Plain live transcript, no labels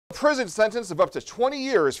Prison sentence of up to 20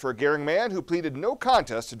 years for a Gering man who pleaded no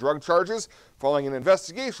contest to drug charges following an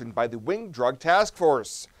investigation by the Wing Drug Task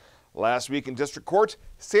Force. Last week in district court,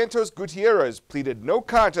 Santos Gutierrez pleaded no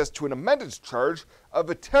contest to an amended charge of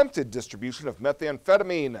attempted distribution of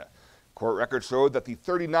methamphetamine. Court records showed that the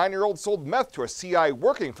 39-year-old sold meth to a CI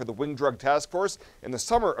working for the Wing Drug Task Force in the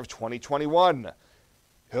summer of 2021.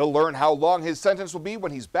 He'll learn how long his sentence will be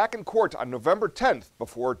when he's back in court on November 10th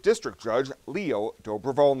before District Judge Leo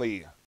Dobrovolny.